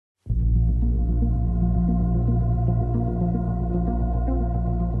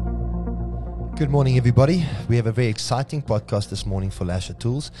Good morning, everybody. We have a very exciting podcast this morning for Lasher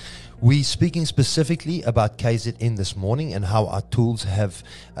Tools. We're speaking specifically about KZN this morning and how our tools have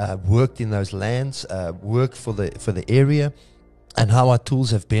worked in those lands, worked for the area, and how our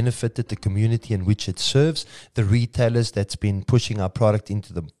tools have benefited the community in which it serves, the retailers that's been pushing our product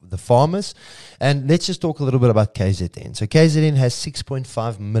into the farmers. And let's just talk a little bit about KZN. So KZN has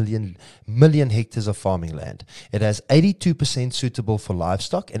 6.5 million hectares of farming land. It has 82% suitable for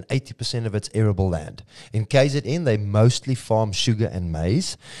livestock and 80% of its arable land. In KZN, they mostly farm sugar and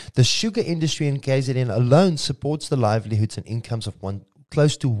maize. The sugar industry in KZN alone supports the livelihoods and incomes of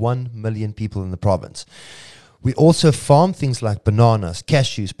close to 1 million people in the province. We also farm things like bananas,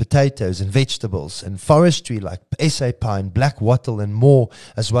 cashews, potatoes, and vegetables, and forestry like SA pine, black wattle, and more,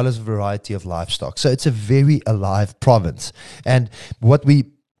 as well as a variety of livestock. So it's a very alive province. And what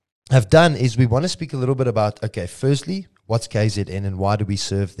we have done is we want to speak a little bit about, okay, firstly, what's KZN and why do we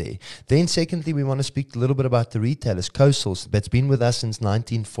serve there? Then secondly, we want to speak a little bit about the retailers, Coastals, that's been with us since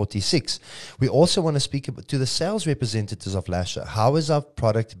 1946. We also want to speak to the sales representatives of Lasher. How is our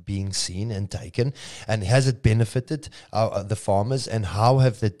product being seen and taken, and has it benefited the farmers, and how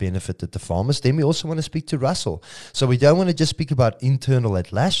have that benefited the farmers? Then we also want to speak to Russell. So we don't want to just speak about internal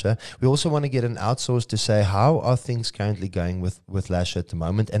at Lasher. We also want to get an outsource to say how are things currently going with Lasher at the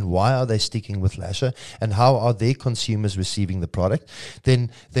moment, and why are they sticking with Lasher, and how are their consumers receiving the product.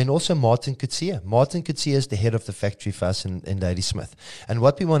 Then also Martin Kutsia. Martin Kutsia is the head of the factory for us in Ladysmith. And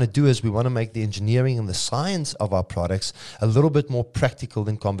what we want to do is we want to make the engineering and the science of our products a little bit more practical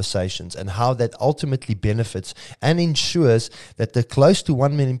than conversations, and how that ultimately benefits and ensures that the close to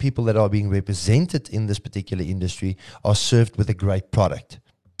 1 million people that are being represented in this particular industry are served with a great product.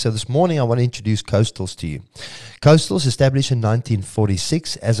 So this morning I want to introduce Coastals to you. Coastals, established in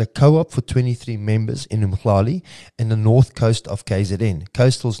 1946 as a co-op for 23 members in Umhlali in the north coast of KZN.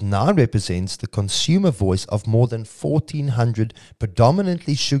 Coastals now represents the consumer voice of more than 1,400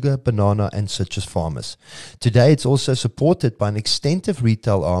 predominantly sugar, banana and citrus farmers. Today it's also supported by an extensive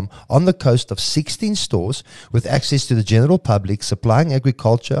retail arm on the coast of 16 stores with access to the general public, supplying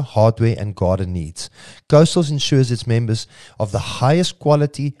agriculture, hardware and garden needs. Coastals ensures its members of the highest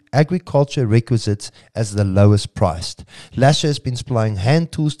quality agriculture requisites as the lowest priced. Lasher has been supplying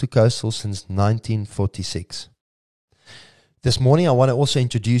hand tools to Coastal since 1946. This morning, I want to also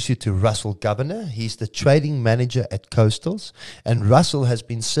introduce you to Russell Governor. He's the trading manager at Coastals, and Russell has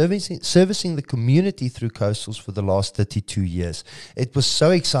been servicing the community through Coastals for the last 32 years. It was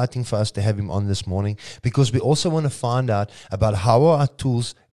so exciting for us to have him on this morning, because we also want to find out about how are our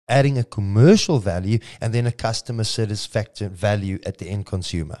tools adding a commercial value and then a customer satisfaction value at the end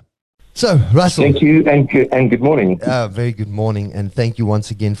consumer. So, Russell. Thank you, and good morning. Very good morning, and thank you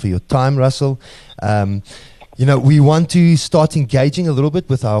once again for your time, Russell. We want to start engaging a little bit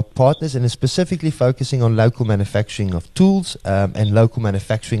with our partners, and specifically focusing on local manufacturing of tools and local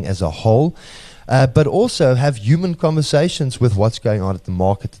manufacturing as a whole. But also have human conversations with what's going on at the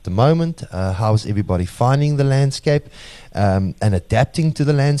market at the moment. How's everybody finding the landscape and adapting to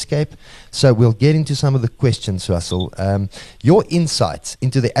the landscape? So we'll get into some of the questions, Russell. Your insights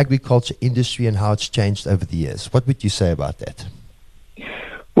into the agriculture industry and how it's changed over the years. What would you say about that?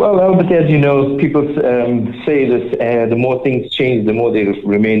 Well, Albert, as you know, people say that the more things change, the more they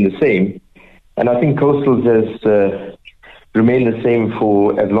remain the same. And I think Coastals has remained the same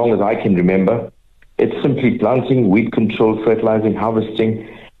for as long as I can remember. It's simply planting, weed control, fertilizing, harvesting.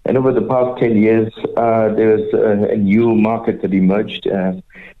 And over the past 10 years, there's a new market that emerged.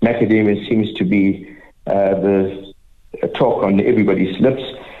 Macadamia seems to be the talk on everybody's lips.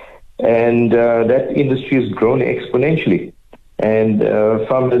 And that industry has grown exponentially. And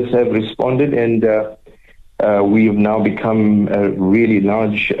farmers have responded, and we have now become a really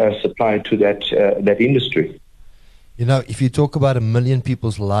large supplier to that industry. You know, if you talk about 1 million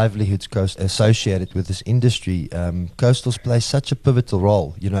people's livelihoods associated with this industry, Coastals play such a pivotal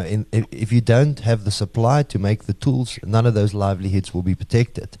role. You know, if you don't have the supply to make the tools, none of those livelihoods will be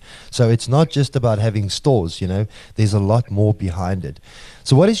protected. So it's not just about having stores, you know, there's a lot more behind it.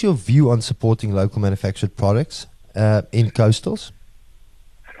 So what is your view on supporting local manufactured products in Coastals?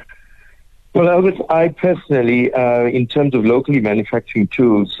 Well, Albert, I personally, in terms of locally manufacturing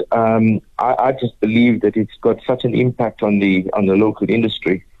tools, I just believe that it's got such an impact on the local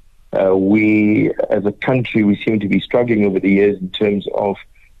industry. We, as a country, we seem to be struggling over the years in terms of,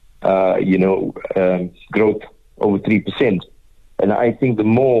 growth over 3%. And I think the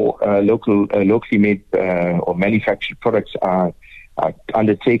more locally made or manufactured products are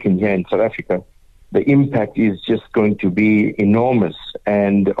undertaken here in South Africa, the impact is just going to be enormous,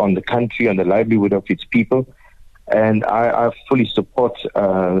 and on the country, on the livelihood of its people. And I fully support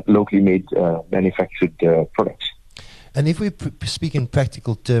locally made manufactured products. And if we speak in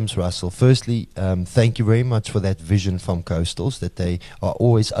practical terms, Russell, firstly, thank you very much for that vision from Coastals, that they are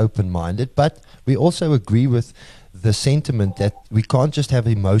always open-minded. But we also agree with the sentiment that we can't just have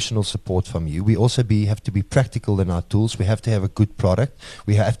emotional support from you. We also have to be practical in our tools. We have to have a good product.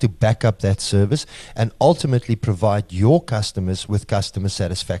 We have to back up that service and ultimately provide your customers with customer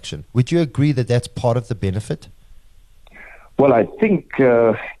satisfaction. Would you agree that that's part of the benefit? Well, I think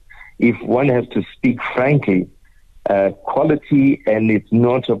if one has to speak frankly, quality, and it's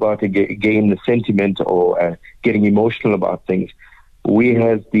not about again the sentiment or getting emotional about things. We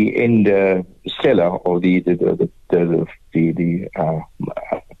as the end seller or the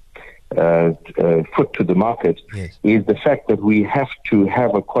foot to the market, yes, is the fact that we have to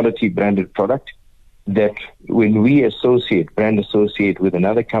have a quality branded product that when we brand associate with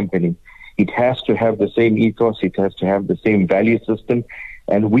another company, it has to have the same ethos, it has to have the same value system.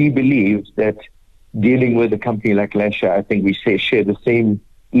 And we believe that dealing with a company like Lasher, I think we share the same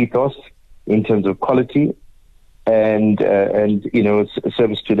ethos in terms of quality and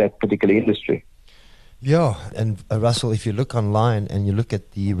service to that particular industry. Yeah, and Russell, if you look online and you look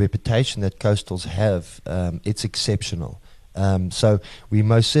at the reputation that Coastals have, it's exceptional. So we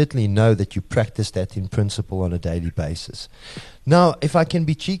most certainly know that you practice that in principle on a daily basis. Now, if I can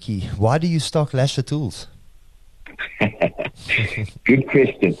be cheeky, why do you stock Lasher tools? Good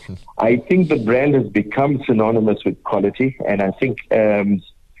question. I think the brand has become synonymous with quality, and I think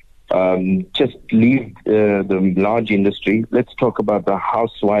just leave the large industry. Let's talk about the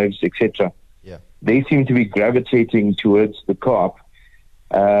housewives, etc. Yeah, they seem to be gravitating towards the co-op.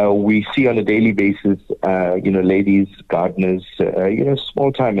 We see on a daily basis, ladies, gardeners,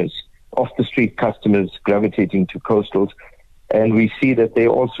 small timers, off the street customers gravitating to Coastals, and we see that they're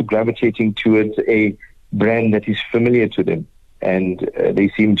also gravitating towards a brand that is familiar to them, and they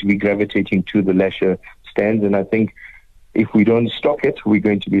seem to be gravitating to the Lasher stands. And I think if we don't stock it, we're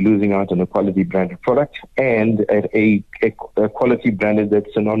going to be losing out on a quality branded product and at a quality branded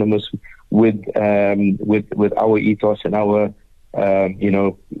that's synonymous with our ethos and our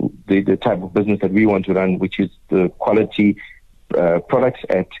the type of business that we want to run, which is the quality products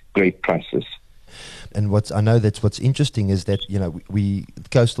at great prices. And what's interesting is that, we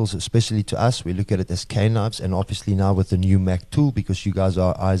Coastals, especially to us, we look at it as K-Knives, and obviously now with the new Mac tool, because you guys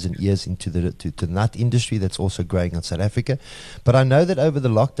are eyes and ears into the nut industry that's also growing in South Africa. But I know that over the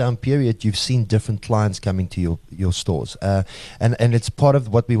lockdown period, you've seen different clients coming to your stores. And it's part of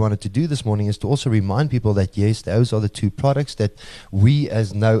what we wanted to do this morning is to also remind people that, yes, those are the two products that we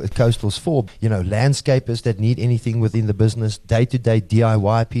as know Coastals for. Landscapers that need anything within the business, day-to-day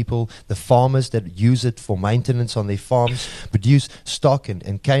DIY people, the farmers that use it for maintenance on their farms, produce stock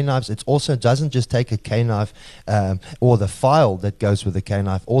and K-Knives. It also doesn't just take a K-Knife or the file that goes with the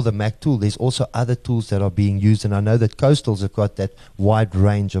K-Knife or the Mac tool. There's also other tools that are being used, and I know that Coastals have got that wide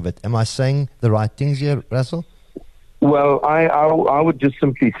range of it. Am I saying the right things here, Russell? Well, I would just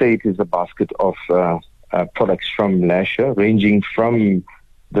simply say it is a basket of products from Lasher, ranging from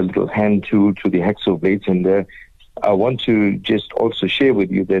the little hand tool to the hacksaw blades. And I want to just also share with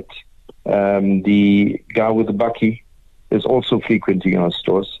you that the guy with the bucky is also frequenting our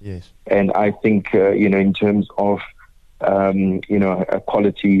stores. Yes. And I think, in terms of, a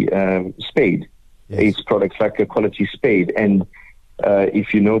quality spade, yes, it's products like a quality spade. And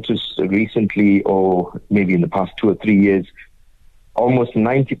if you notice recently, or maybe in the past 2 or 3 years, almost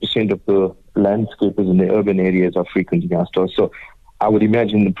 90% of the landscapers in the urban areas are frequenting our stores. So I would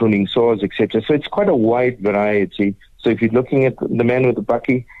imagine the pruning saws, etc. So it's quite a wide variety. So if you're looking at the man with the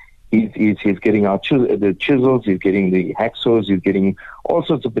bucky, he's getting the chisels, he's getting the hacksaws, he's getting all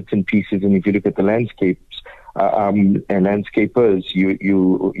sorts of bits and pieces. And if you look at the landscapes and landscapers,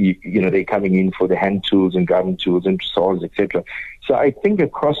 they're coming in for the hand tools and garden tools and saws, etc. So I think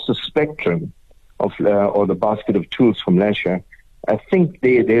across the spectrum of or the basket of tools from Lasher, I think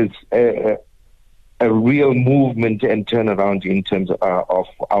there's a real movement and turnaround in terms of our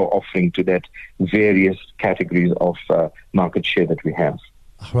offering to that various categories of market share that we have.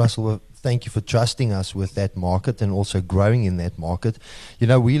 Russell, thank you for trusting us with that market and also growing in that market.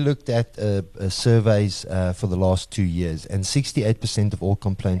 We looked at surveys for the last 2 years, and 68% of all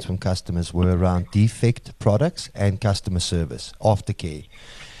complaints from customers were around defect products and customer service, aftercare.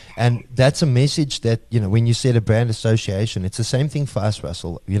 And that's a message that, when you said a brand association, it's the same thing for us,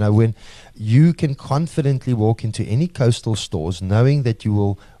 Russell. When you can confidently walk into any Coastal stores knowing that you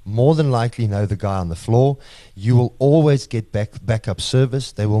will more than likely know the guy on the floor, you will always get backup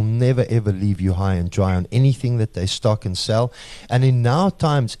service. They will never ever leave you high and dry on anything that they stock and sell. And in now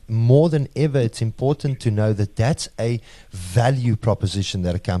times, more than ever, it's important to know that that's a value proposition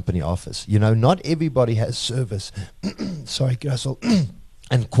that a company offers. Not everybody has service. Sorry, Russell.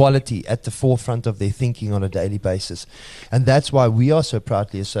 And quality at the forefront of their thinking on a daily basis. And that's why we are so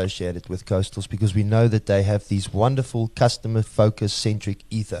proudly associated with Coastals, because we know that they have these wonderful customer-focused, centric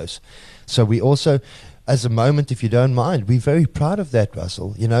ethos. So we also, as a moment, if you don't mind, we're very proud of that,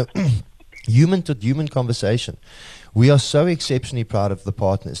 Russell. Human-to-human conversation. We are so exceptionally proud of the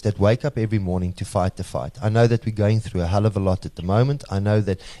partners that wake up every morning to fight the fight. I know that we're going through a hell of a lot at the moment. I know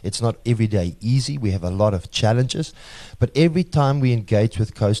that it's not every day easy. We have a lot of challenges. But every time we engage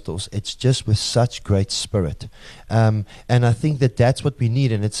with Coastals, it's just with such great spirit. And I think that that's what we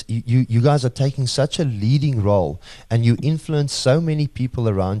need. And it's you guys are taking such a leading role, and you influence so many people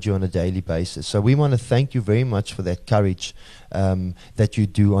around you on a daily basis. So we want to thank you very much for that courage that you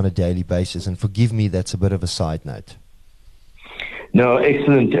do on a daily basis. And forgive me, that's a bit of a side note. No,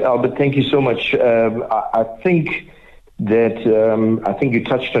 excellent, Albert. Thank you so much. I think that I think you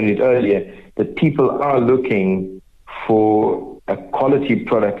touched on it earlier, that people are looking for a quality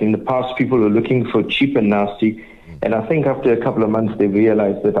product. In the past, people were looking for cheap and nasty, and I think after a couple of months, they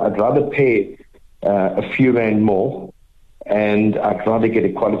realized that I'd rather pay a few rand more, and I'd rather get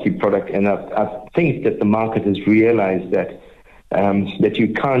a quality product. And I think that the market has realized that that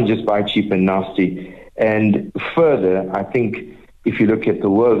you can't just buy cheap and nasty. And further, I think, if you look at the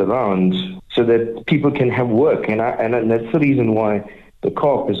world around, so that people can have work. And that's the reason why the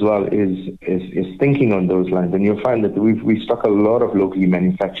Co-op as well is thinking on those lines. And you'll find that we stock a lot of locally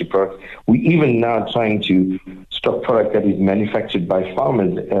manufactured products. We even now trying to stock product that is manufactured by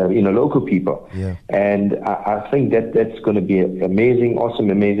farmers, local people. Yeah. And I think that's going to be amazing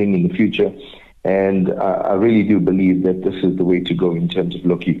in the future. And I really do believe that this is the way to go in terms of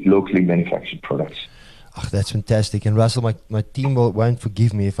locally manufactured products. Oh, that's fantastic. And Russell, my team won't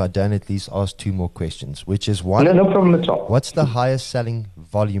forgive me if I don't at least ask two more questions, which is one. No problem at all. What's the highest selling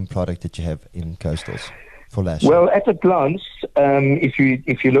volume product that you have in Coastals for Lasher? Well, at a glance, if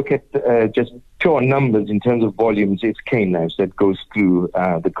you look at just pure numbers in terms of volumes, it's cane knives that goes through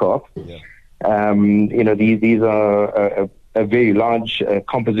the Co-op. Yeah. These are a very large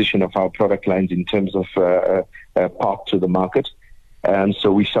composition of our product lines in terms of part to the market.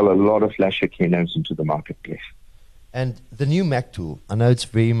 So we sell a lot of Lasher cane knives into the marketplace. And the new Mac tool, I know it's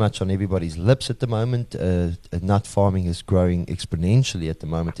very much on everybody's lips at the moment. Nut farming is growing exponentially at the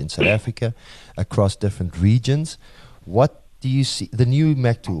moment in South Africa, across different regions. What do you see, the new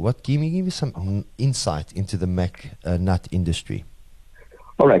Mac tool, give me some insight into the Mac nut industry?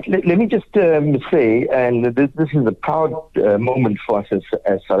 All right, let me just say, and this is a proud moment for us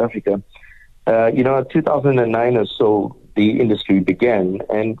as South Africa. 2009 or so, the industry began,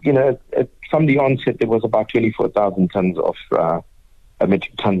 and from the onset there was about 24,000 tons of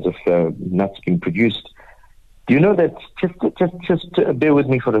metric tons of nuts being produced. Do you know that? Just bear with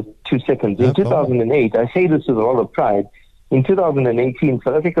me for 2 seconds. In 2008, I say this with a lot of pride. In 2018,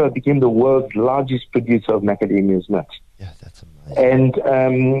 South Africa became the world's largest producer of macadamia's nuts. Yeah, that's amazing.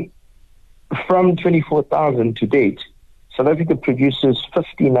 And from 24,000 to date, South Africa produces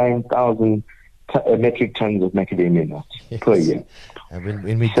 59,000 metric tons of macadamia nuts per year. And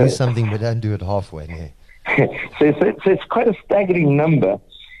when we do something, we don't do it halfway. Yeah. so it's quite a staggering number.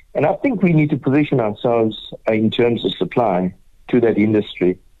 And I think we need to position ourselves in terms of supply to that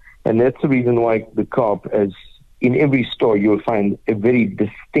industry. And that's the reason why the Co-op, as in every store, you'll find a very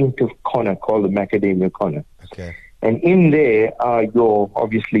distinctive corner called the macadamia corner. Okay. And in there are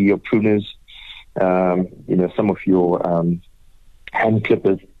obviously your pruners, some of your hand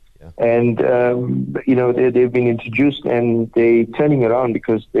clippers. Yeah. And, they've been introduced, and they're turning around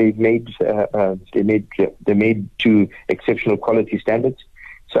because they're made to exceptional quality standards.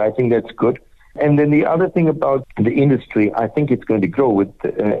 So I think that's good. And then the other thing about the industry, I think it's going to grow with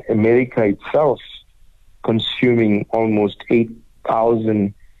America itself consuming almost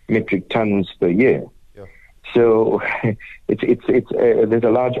 8,000 metric tons per year. Yeah. So there's a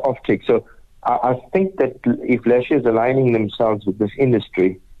large offtake. So I think that if Lasher is aligning themselves with this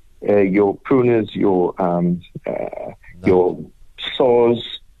industry, your pruners, your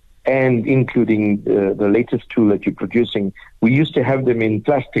saws, and including the latest tool that you're producing. We used to have them in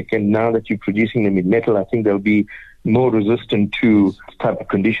plastic, and now that you're producing them in metal, I think they'll be more resistant to the type of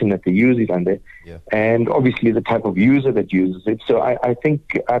condition that they use it under, and obviously the type of user that uses it. So I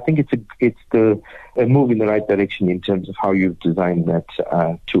think it's a move in the right direction in terms of how you've designed that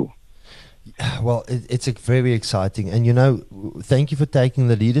tool. Well, it's very exciting. And, thank you for taking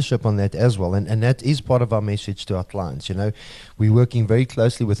the leadership on that as well. And that is part of our message to our clients. We're working very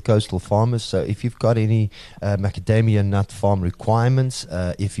closely with coastal farmers. So if you've got any macadamia nut farm requirements,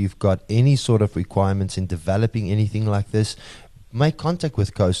 if you've got any sort of requirements in developing anything like this, make contact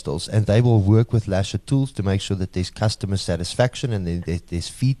with Coastals, and they will work with Lasher Tools to make sure that there's customer satisfaction and there's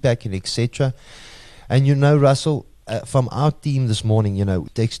feedback and etc. And Russell, from our team this morning,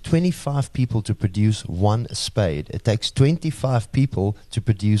 it takes 25 people to produce one spade. It takes 25 people to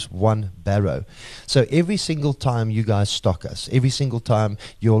produce one barrow. So every single time you guys stock us, every single time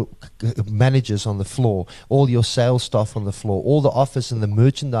your managers on the floor, all your sales staff on the floor, all the office and the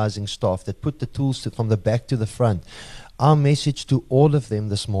merchandising staff that put the tools from the back to the front, our message to all of them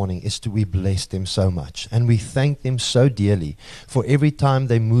this morning is we bless them so much, and we thank them so dearly for every time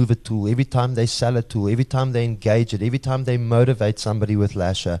they move a tool, every time they sell a tool, every time they engage it, every time they motivate somebody with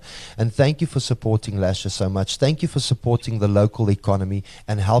Lasher. And thank you for supporting Lasher so much. Thank you for supporting the local economy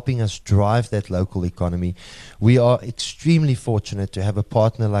and helping us drive that local economy. We are extremely fortunate to have a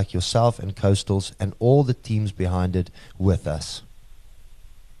partner like yourself and Coastals and all the teams behind it with us.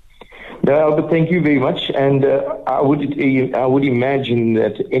 No, Albert, thank you very much. And I would imagine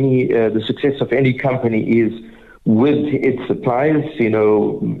that the success of any company is with its suppliers,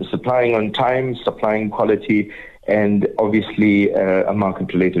 supplying on time, supplying quality, and obviously a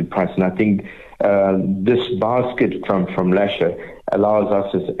market-related price. And I think this basket from Lasher allows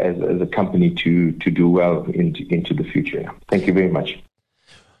us as a company to do well into the future. Thank you very much.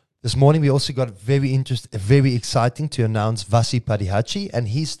 This morning we also got very exciting to announce Vasi Padihachi, and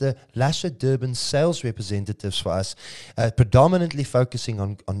he's the Lasher Durban sales representative for us, predominantly focusing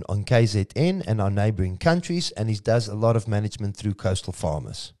on KZN and our neighboring countries, and he does a lot of management through coastal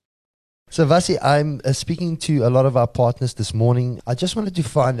farmers. So Vasi, I'm speaking to a lot of our partners this morning. I just wanted to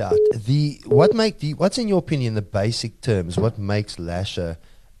find out what's in your opinion the basic terms, what makes Lasher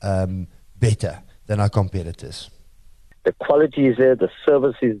better than our competitors? The quality is there, the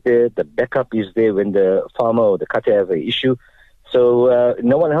service is there, the backup is there when the farmer or the cutter have an issue. So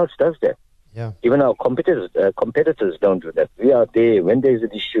no one else does that. Yeah. Even our competitors don't do that. We are there when there's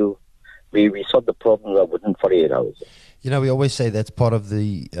an issue. We solve the problem within 48 hours. We always say that's part of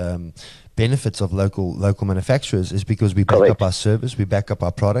the benefits of local manufacturers is because we back up our service, we back up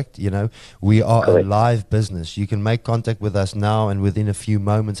our product. We are a live business. You can make contact with us now, and within a few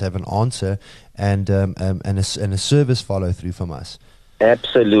moments have an answer and a service follow through from us.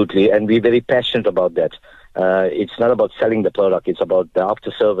 Absolutely, and we're very passionate about that. It's not about selling the product; it's about the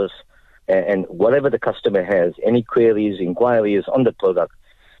after service and whatever the customer has, any queries, inquiries on the product,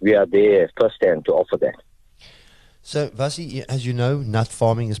 we are there firsthand to offer that. So, Vasi, as you know, nut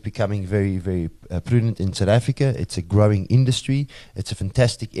farming is becoming very, very prudent in South Africa. It's a growing industry. It's a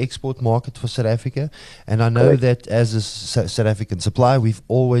fantastic export market for South Africa. And I know that as a South African supplier, we've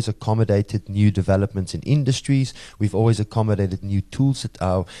always accommodated new developments in industries. We've always accommodated new tools that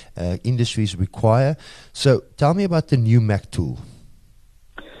our industries require. So, tell me about the new Mac tool.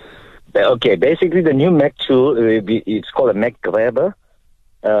 Okay, basically the new Mac tool, it's called a Mac Grabber.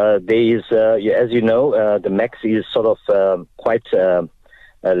 There is, as you know, the Max is sort of quite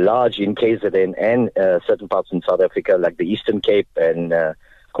large in KZN and certain parts in South Africa, like the Eastern Cape and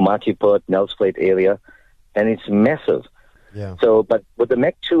Komatipoort, Nelspruit area, and it's massive. Yeah. So, but with the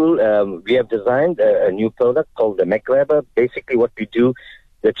Mac tool, we have designed a new product called the Mac Grabber. Basically, what we do,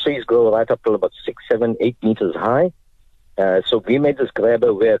 the trees grow right up to about 6, 7, 8 meters high. So we made this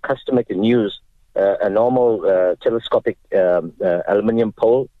grabber where a customer can use a normal telescopic aluminium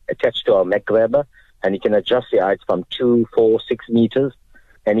pole attached to our Mac Grabber, and he can adjust the height from 2, 4, 6 meters,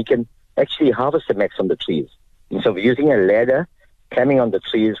 and he can actually harvest the Macs on the trees. And so we're using a ladder, climbing on the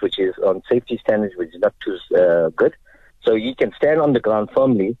trees, which is on safety standards, which is not too good. So he can stand on the ground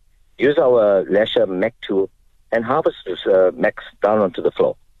firmly, use our Lasher Mac tool, and harvest this Macs down onto the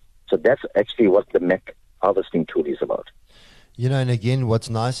floor. So that's actually what the Mac harvesting tool is about. And again, what's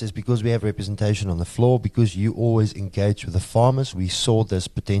nice is because we have representation on the floor, because you always engage with the farmers, we saw this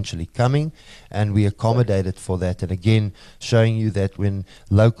potentially coming and we accommodated for that. And again, showing you that when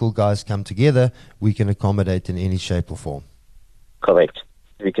local guys come together, we can accommodate in any shape or form. Correct.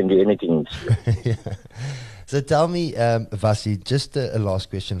 We can do anything. Yeah. So tell me, Vasi, just a last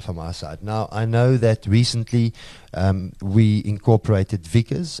question from our side. Now, I know that recently we incorporated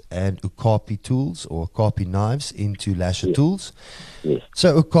Vickers and Okapi tools or Okapi knives into Lasher tools. Yes.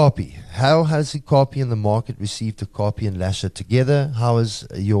 So Okapi, how has Okapi in the market received Okapi and Lasher together? How is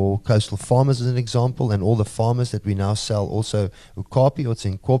your coastal farmers, as an example, and all the farmers that we now sell also Okapi, or it's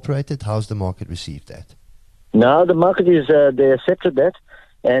incorporated? How's the market received that? Now the market is they accepted that.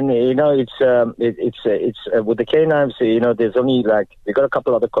 And it's with the K-knives. There's only we got a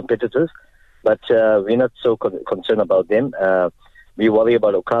couple other competitors, but we're not so concerned about them. We worry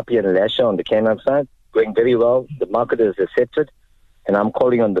about Okapi and Lasher on the K-knife side, going very well. The market is accepted, and I'm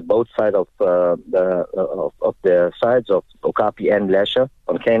calling on the both side of the sides of Okapi and Lasher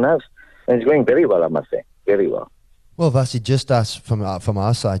on K-knives, and it's going very well. I must say, very well. Well, Vasi, just us from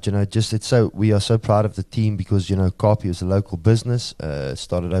our side, we are so proud of the team because, Okapi is a local business,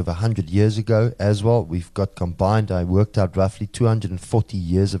 started over 100 years ago as well. We've got combined, I worked out roughly 240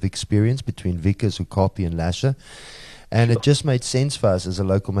 years of experience between Vickers, Okapi and Lasher. And it just made sense for us as a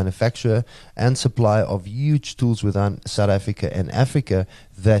local manufacturer and supplier of huge tools within South Africa and Africa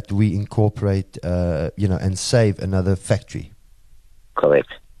that we incorporate, and save another factory.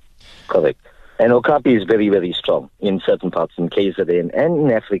 Correct. And Okapi is very, very strong in certain parts in KZN and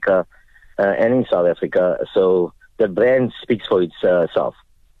in Africa and in South Africa. So the brand speaks for itself.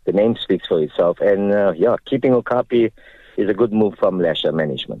 The name speaks for itself. And keeping Okapi is a good move from Lasher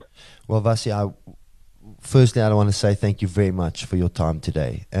management. Well, Vasi, firstly, I want to say thank you very much for your time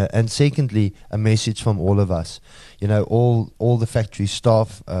today. And secondly, a message from all of us. All the factory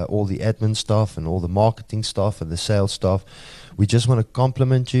staff, all the admin staff and all the marketing staff and the sales staff, we just want to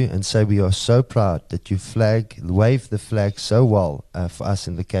compliment you and say we are so proud that you wave the flag so well for us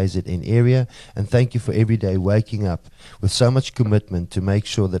in the KZN area. And thank you for every day waking up with so much commitment to make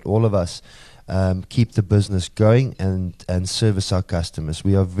sure that all of us keep the business going and service our customers.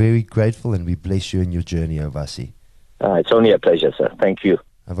 We are very grateful and we bless you in your journey, Vasi. It's only a pleasure, sir. Thank you.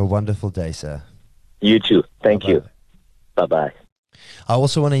 Have a wonderful day, sir. You too. Thank Bye-bye. you. Bye-bye. I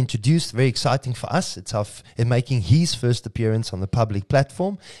also want to introduce, very exciting for us, it's making his first appearance on the public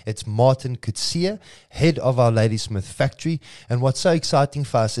platform. It's Martin Coetzee, head of our Ladysmith factory. And what's so exciting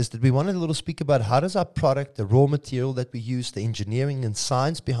for us is that we wanted a little speak about how does our product, the raw material that we use, the engineering and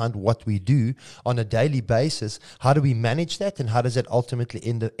science behind what we do on a daily basis, how do we manage that, and how does that ultimately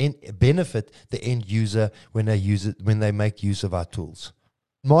benefit the end user when they make use of our tools.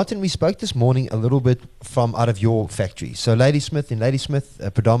 Martin, we spoke this morning a little bit from out of your factory. So in Ladysmith,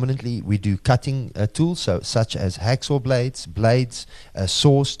 predominantly we do cutting tools, such as hacksaw blades,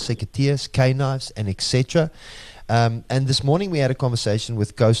 saws, secateurs, K-knives, and etc. And this morning we had a conversation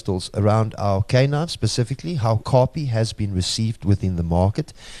with Coastals around our K-knives, specifically how Okapi has been received within the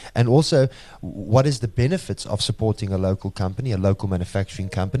market, and also what is the benefits of supporting a local company, a local manufacturing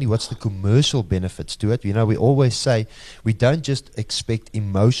company. What's the commercial benefits to it? We always say we don't just expect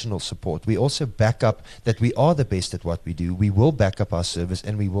emotional support. We also back up that we are the best at what we do. We will back up our service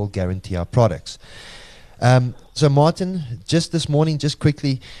and we will guarantee our products. So Martin, just this morning, just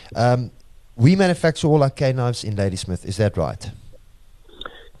quickly, we manufacture all our K-knives in Ladysmith, is that right?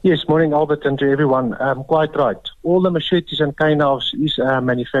 Yes, morning Albert and to everyone. Quite right. All the machetes and K-knives is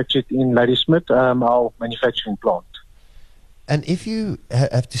manufactured in Ladysmith, our manufacturing plant. And if you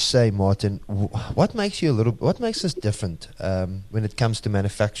have to say, Martin, what makes us different when it comes to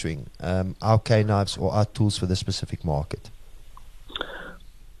manufacturing our K-knives or our tools for the specific market?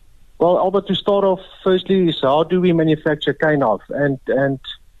 Well, Albert, to start off, firstly, is how do we manufacture K-knife? And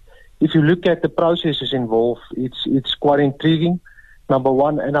if you look at the processes involved, it's quite intriguing. Number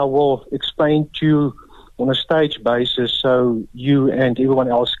one, and I will explain to you on a stage basis so you and everyone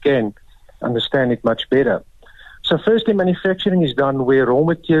else can understand it much better. So firstly, manufacturing is done where raw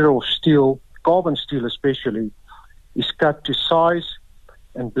material steel, carbon steel especially, is cut to size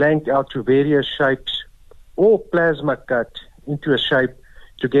and blanked out to various shapes or plasma cut into a shape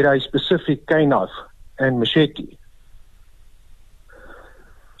to get a specific K-knife and machete.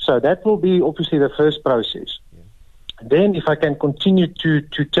 So that will be obviously the first process. Yeah. Then if I can continue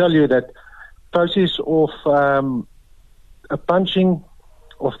to tell you that process of a punching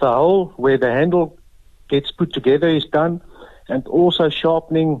of the hole where the handle gets put together is done, and also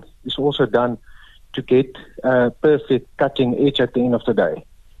sharpening is also done to get a perfect cutting edge at the end of the day.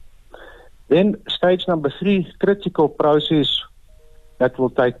 Then stage number 3, critical process that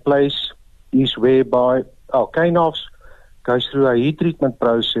will take place is whereby our K-knives goes through a heat treatment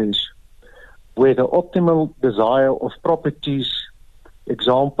process where the optimal desire of properties,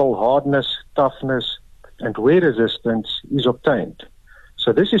 example, hardness, toughness, and wear resistance is obtained.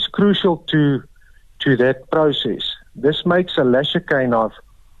 So this is crucial to to that process. This makes a lasher cane knife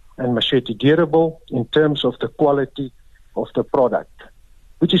and machete durable in terms of the quality of the product,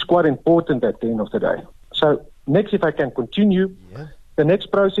 which is quite important at the end of the day. So next, if I can continue, the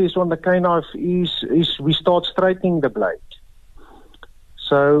next process on the cane knife is we start straightening the blade.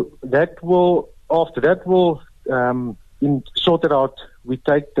 So after that will sort it out, we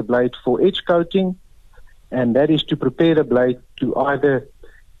take the blade for edge coating, and that is to prepare the blade to either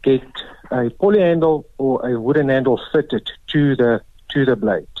get a poly handle or a wooden handle fitted to the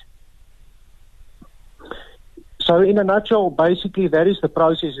blade. So in a nutshell, basically that is the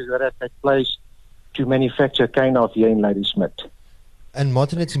processes that take place to manufacture cane knife here in Ladysmith. And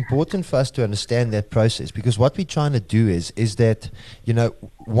Martin, it's important for us to understand that process, because what we're trying to do is that,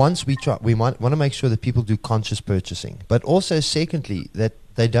 once we want to make sure that people do conscious purchasing, but also secondly, that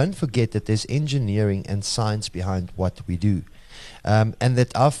they don't forget that there's engineering and science behind what we do. And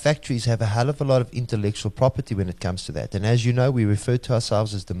that our factories have a hell of a lot of intellectual property when it comes to that. And as you know, we refer to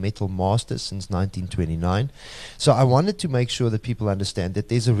ourselves as the Metal Masters since 1929. So I wanted to make sure that people understand that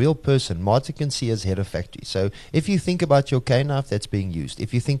there's a real person, Martin Kinsia, as head of factory. So if you think about your cane knife that's being used,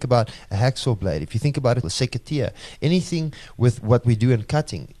 if you think about a hacksaw blade, if you think about a secateur, anything with what we do in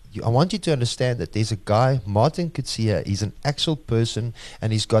cutting, I want you to understand that there's a guy, Martin Kinsia, he's an actual person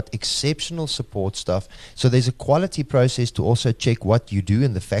and he's got exceptional support staff. So there's a quality process to also check what you do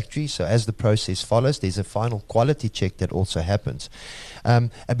in the factory. So as the process follows, there's a final quality check that also happens.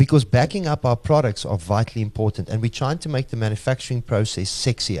 Because backing up our products are vitally important, and we're trying to make the manufacturing process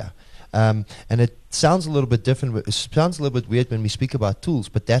sexier. And it sounds a little bit different. It sounds a little bit weird when we speak about tools,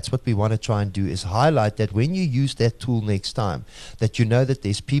 but that's what we want to try and do, is highlight that when you use that tool next time, that you know that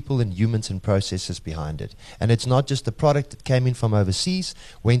there's people and humans and processes behind it. And it's not just a product that came in from overseas,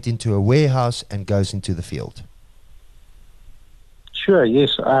 went into a warehouse and goes into the field. Sure,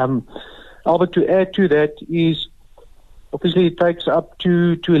 yes. Albert, to add to that is, obviously it takes up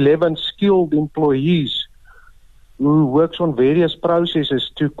to 11 skilled employees who works on various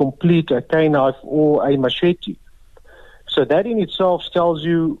processes to complete a cane knife or a machete. So that in itself tells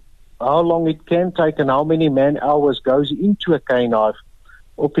you how long it can take and how many man hours goes into a cane knife,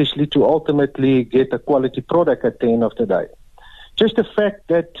 obviously to ultimately get a quality product at the end of the day. Just the fact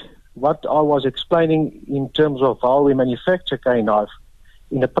that what I was explaining in terms of how we manufacture cane knife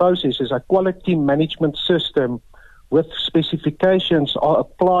in the process is a quality management system with specifications are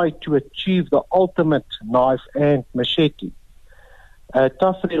applied to achieve the ultimate knife and machete.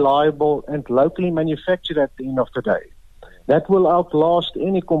 Tough, reliable, and locally manufactured at the end of the day. That will outlast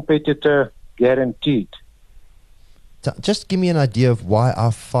any competitor, guaranteed. Just give me an idea of why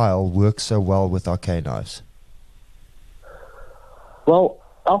our file works so well with our cane knives. Well,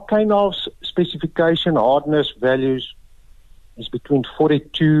 our cane knives specification hardness values is between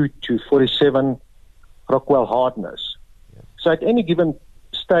 42 to 47 Rockwell hardness. So at any given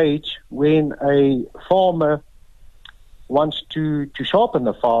stage, when a farmer wants to sharpen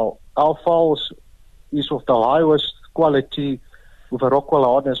the file, our files is of the highest quality with a Rockwell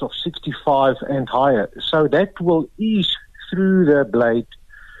hardness of 65 and higher. So that will ease through the blade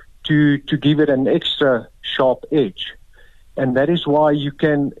to give it an extra sharp edge. And that is why you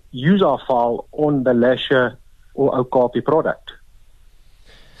can use our file on the Lasher or Okapi product.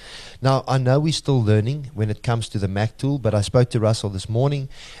 Now, I know we're still learning when it comes to the Mac tool, but I spoke to Russell this morning,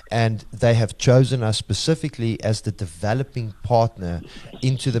 and they have chosen us specifically as the developing partner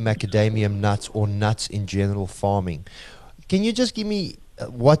into the macadamium nuts or nuts in general farming. Can you just give me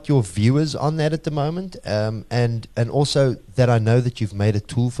what your view is on that at the moment, and also that I know that you've made a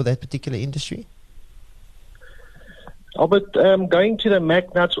tool for that particular industry? Albert, going to the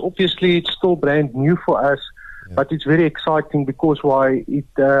Mac nuts, obviously it's still brand new for us. But it's very exciting because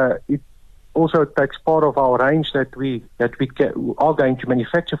it also takes part of our range that we are going to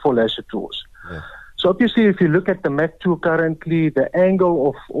manufacture for Lasher tools. Yeah. So obviously, if you look at the Mac tool currently, the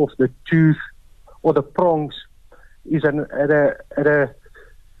angle of the tooth or the prongs is at a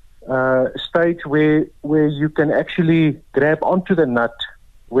stage where you can actually grab onto the nut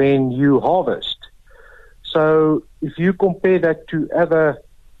when you harvest. So if you compare that to other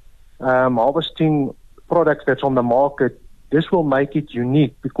harvesting products that's on the market, this will make it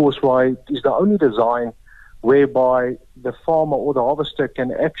unique because why it is the only design whereby the farmer or the harvester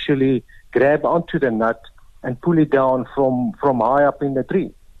can actually grab onto the nut and pull it down from high up in the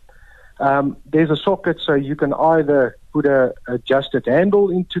tree. There's a socket, so you can either put a adjusted handle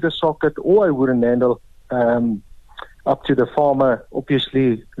into the socket or a wooden handle up to the farmer,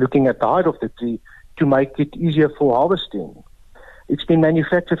 obviously looking at the height of the tree to make it easier for harvesting. It's been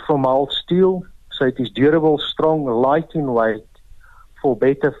manufactured from mild steel, so it is durable, strong, light in weight, for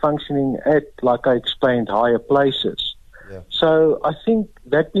better functioning at, like I explained, higher places. Yeah. So I think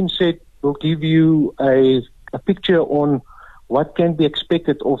that being said will give you a picture on what can be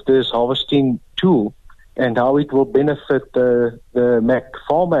expected of this harvesting tool and how it will benefit the Mac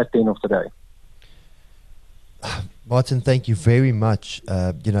farmer at the end of the day. Martin, thank you very much,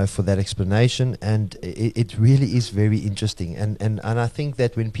 for that explanation, and it really is very interesting. And I think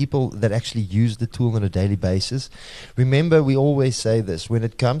that when people that actually use the tool on a daily basis, remember we always say this, when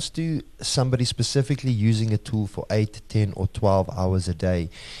it comes to somebody specifically using a tool for 8, 10 or 12 hours a day,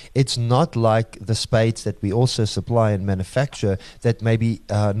 it's not like the spades that we also supply and manufacture that maybe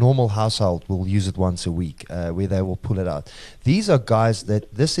a normal household will use it once a week, where they will pull it out. These are guys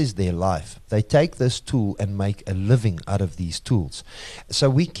that this is their life. They take this tool and make a living out of these tools. So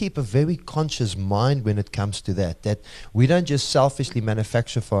we keep a very conscious mind when it comes to that we don't just selfishly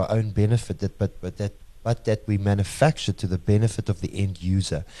manufacture for our own benefit, but that we manufacture to the benefit of the end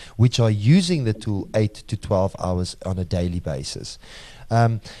user, which are using the tool 8 to 12 hours on a daily basis.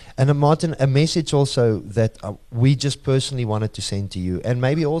 And Martin, a message also that we just personally wanted to send to you, and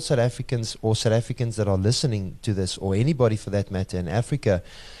maybe all South Africans that are listening to this, or anybody for that matter in Africa.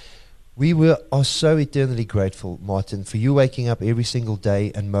 We are so eternally grateful, Martin, for you waking up every single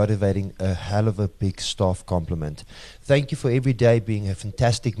day and motivating a hell of a big staff compliment. Thank you for every day being a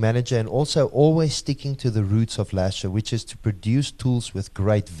fantastic manager and also always sticking to the roots of Lasher, which is to produce tools with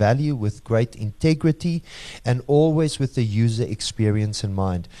great value, with great integrity, and always with the user experience in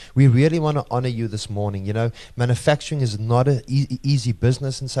mind. We really want to honor you this morning. You know, manufacturing is not an easy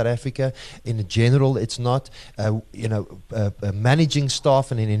business in South Africa. In general, it's not. Managing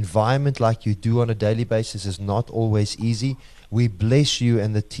staff in an environment like you do on a daily basis is not always easy. We bless you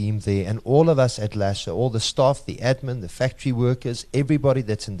and the team there, and all of us at Lasher, all the staff, the admin, the factory workers, everybody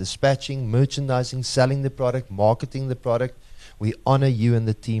that's in dispatching, merchandising, selling the product, marketing the product. We honor you and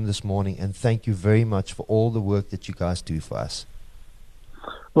the team this morning, and thank you very much for all the work that you guys do for us.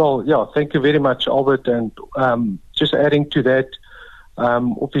 Well, yeah, thank you very much, Albert. And just adding to that,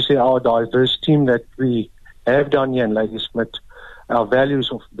 obviously our diverse team that we have done here in Ladysmith, our values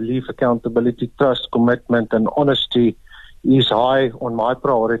of belief, accountability, trust, commitment, and honesty is high on my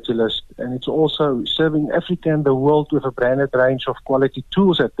priority list. And it's also serving Africa and the world with a branded range of quality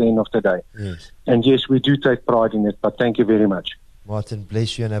tools at the end of the day. Yes. And yes, we do take pride in it, but thank you very much. Martin,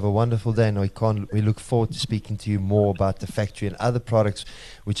 bless you and have a wonderful day. And we look forward to speaking to you more about the factory and other products,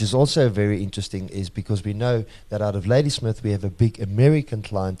 which is also very interesting, is because we know that out of Ladysmith, we have a big American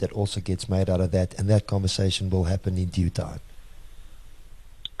client that also gets made out of that, and that conversation will happen in due time.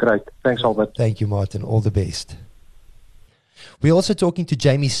 Great. Thanks, Albert. Thank you, Martin. All the best. We're also talking to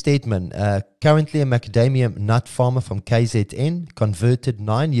Jamie Stedman, currently a macadamia nut farmer from KZN, converted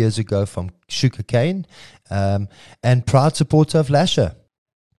 9 years ago from sugarcane, and proud supporter of Lasher.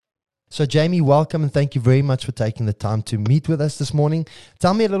 So, Jamie, welcome and thank you very much for taking the time to meet with us this morning.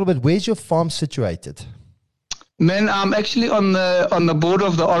 Tell me a little bit, where's your farm situated? Man, I'm actually on the border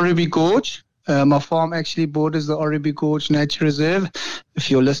of the Oribi Gorge. My farm actually borders the Oribi Gorge Nature Reserve,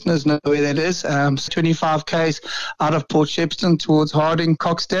 if your listeners know where that is. 25 k's out of Port Shepstone towards Harding,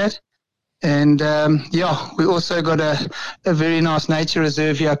 Kokstad. And we also got a very nice nature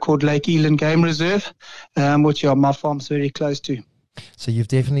reserve here called Lake Eland Game Reserve, which my farm's very close to. So you've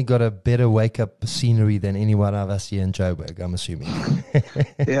definitely got a better wake-up scenery than any one of us here in Joburg, I'm assuming.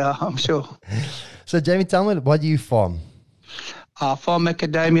 Yeah, I'm sure. So, Jamie, tell me, what do you farm? I farm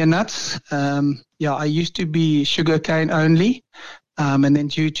macadamia nuts. I used to be sugarcane only, and then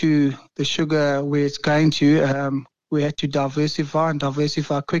due to the sugar where it's going to, we had to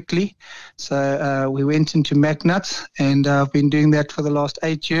diversify quickly. So we went into mac nuts, and I've been doing that for the last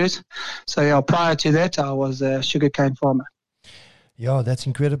 8 years. So prior to that, I was a sugarcane farmer. Yeah, that's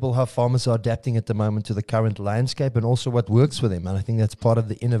incredible how farmers are adapting at the moment to the current landscape and also what works for them. And I think that's part of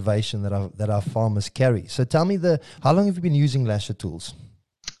the innovation that our farmers carry. So tell me, how long have you been using Lasher tools?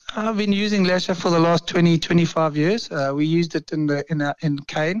 I've been using Lasher for the last 25 years. We used it in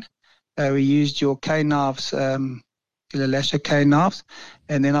cane. We used your cane knives, Lasher cane knives.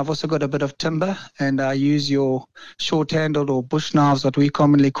 And then I've also got a bit of timber, and I use your short-handled or bush knives, what we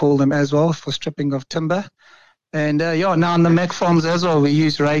commonly call them as well, for stripping of timber. And now on the Mac farms as well, we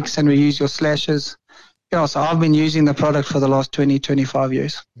use rakes and we use your slashers. Yeah, so I've been using the product for the last 25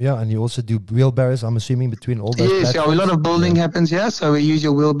 years. Yeah, and you also do wheelbarrows, I'm assuming, between all those Yes, platforms? a lot of building happens here, so we use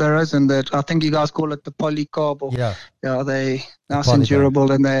your wheelbarrows, and I think you guys call it the polycarb. Or, they nice and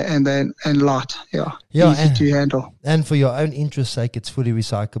durable and light. Yeah, easy to handle. And for your own interest's sake, it's fully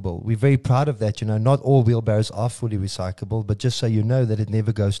recyclable. We're very proud of that. You know, not all wheelbarrows are fully recyclable, but just so you know that it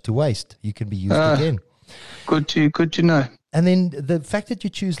never goes to waste. You can be used again. Good to know. And then the fact that you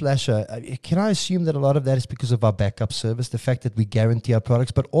choose Lasher, can I assume that a lot of that is because of our backup service, the fact that we guarantee our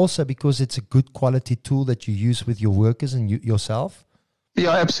products, but also because it's a good quality tool that you use with your workers and yourself?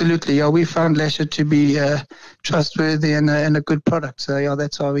 Yeah, absolutely. Yeah, we found Lasher to be trustworthy and a good product. So, yeah,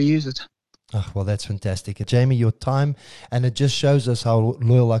 that's why we use it. Oh, well, that's fantastic. Jamie, your time, and it just shows us how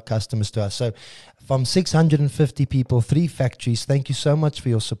loyal our customers to us. So from 650 people, 3 factories, thank you so much for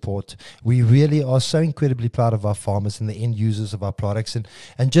your support. We really are so incredibly proud of our farmers and the end users of our products.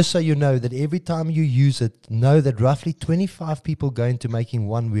 And just so you know that every time you use it, know that roughly 25 people go into making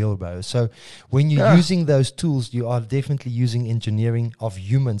one wheelbarrow. So when you're using those tools, you are definitely using engineering of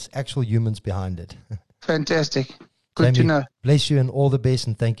humans, actual humans behind it. Fantastic. Good Jamie, to know. Bless you and all the best,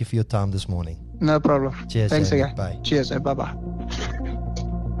 and thank you for your time this morning. No problem. Cheers. Thanks Jamie. again. Bye. Cheers. Bye-bye.